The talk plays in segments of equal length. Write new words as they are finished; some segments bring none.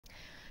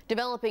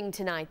Developing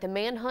tonight, the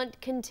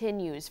manhunt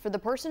continues for the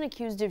person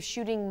accused of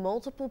shooting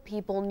multiple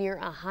people near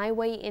a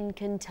highway in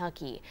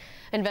Kentucky.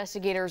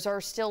 Investigators are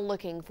still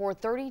looking for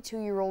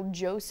 32-year-old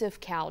Joseph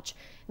Couch,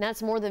 and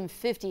that's more than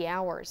 50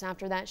 hours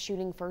after that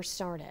shooting first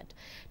started.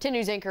 10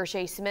 News anchor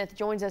Shay Smith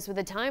joins us with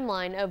a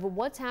timeline of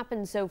what's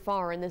happened so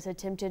far in this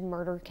attempted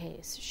murder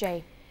case.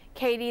 Shay.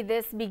 Katie,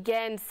 this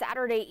began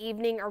Saturday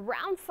evening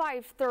around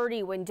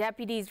 5:30 when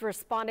deputies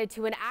responded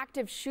to an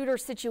active shooter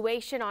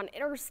situation on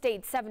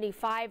Interstate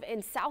 75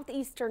 in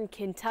southeastern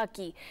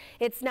Kentucky.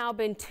 It's now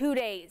been 2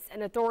 days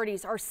and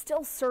authorities are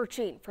still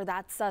searching for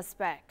that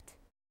suspect.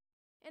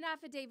 An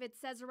affidavit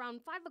says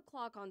around 5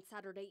 o'clock on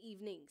Saturday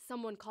evening,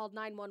 someone called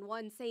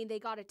 911 saying they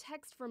got a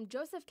text from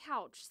Joseph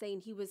Couch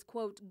saying he was,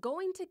 quote,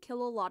 going to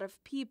kill a lot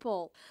of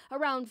people.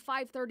 Around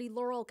 5:30,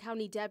 Laurel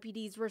County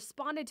deputies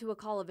responded to a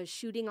call of a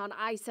shooting on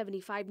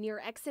I-75 near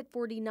exit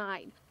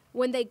 49.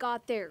 When they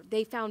got there,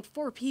 they found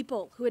 4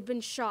 people who had been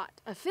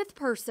shot. A 5th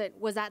person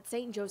was at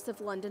St.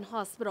 Joseph London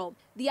Hospital.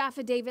 The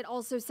affidavit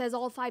also says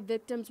all 5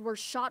 victims were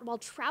shot while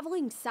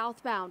traveling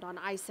southbound on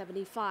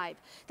I-75.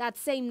 That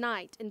same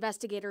night,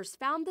 investigators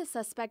found the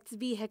suspect's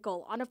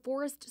vehicle on a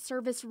Forest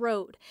Service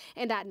road.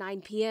 And at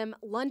 9 p.m.,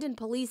 London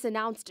police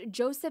announced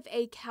Joseph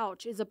A.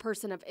 Couch is a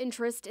person of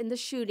interest in the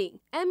shooting.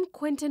 M.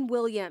 Quentin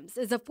Williams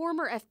is a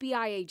former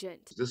FBI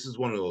agent. This is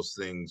one of those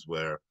things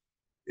where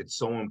it's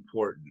so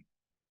important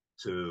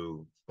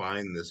to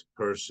find this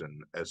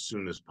person as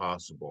soon as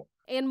possible.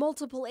 And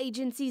multiple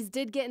agencies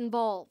did get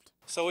involved.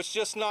 So it's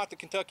just not the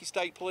Kentucky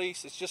State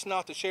Police, it's just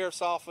not the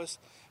Sheriff's Office,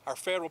 our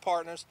federal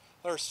partners.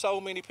 There are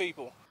so many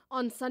people.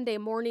 On Sunday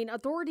morning,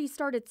 authorities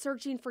started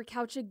searching for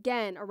Couch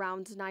again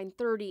around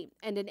 9:30,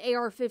 and an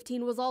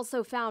AR-15 was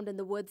also found in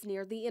the woods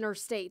near the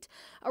interstate.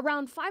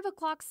 Around 5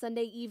 o'clock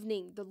Sunday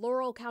evening, the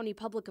Laurel County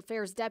Public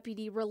Affairs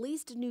deputy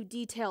released new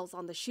details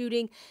on the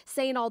shooting,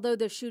 saying although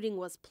the shooting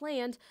was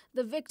planned,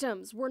 the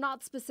victims were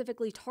not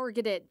specifically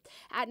targeted.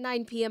 At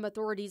 9 p.m.,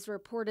 authorities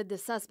reported the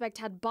suspect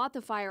had bought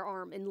the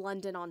firearm in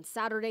London on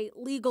Saturday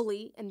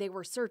legally, and they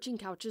were searching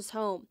Couch's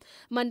home.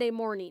 Monday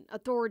morning,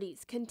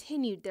 authorities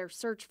continued their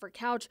search for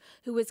Couch,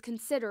 who is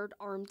considered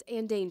armed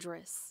and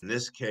dangerous. In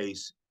this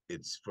case,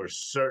 it's for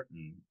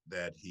certain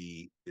that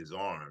he is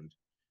armed,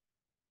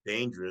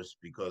 dangerous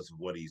because of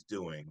what he's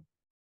doing.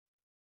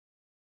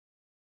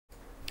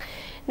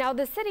 Now,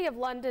 the City of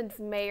London's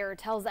mayor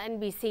tells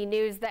NBC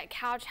News that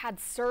Couch had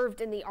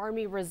served in the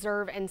Army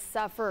Reserve and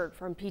suffered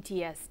from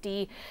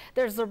PTSD.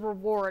 There's a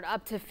reward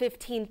up to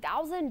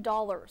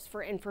 $15,000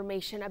 for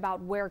information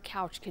about where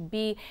Couch could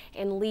be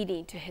and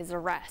leading to his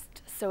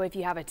arrest. So if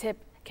you have a tip,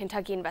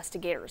 Kentucky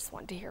investigators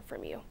want to hear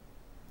from you.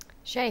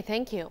 Shay,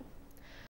 thank you.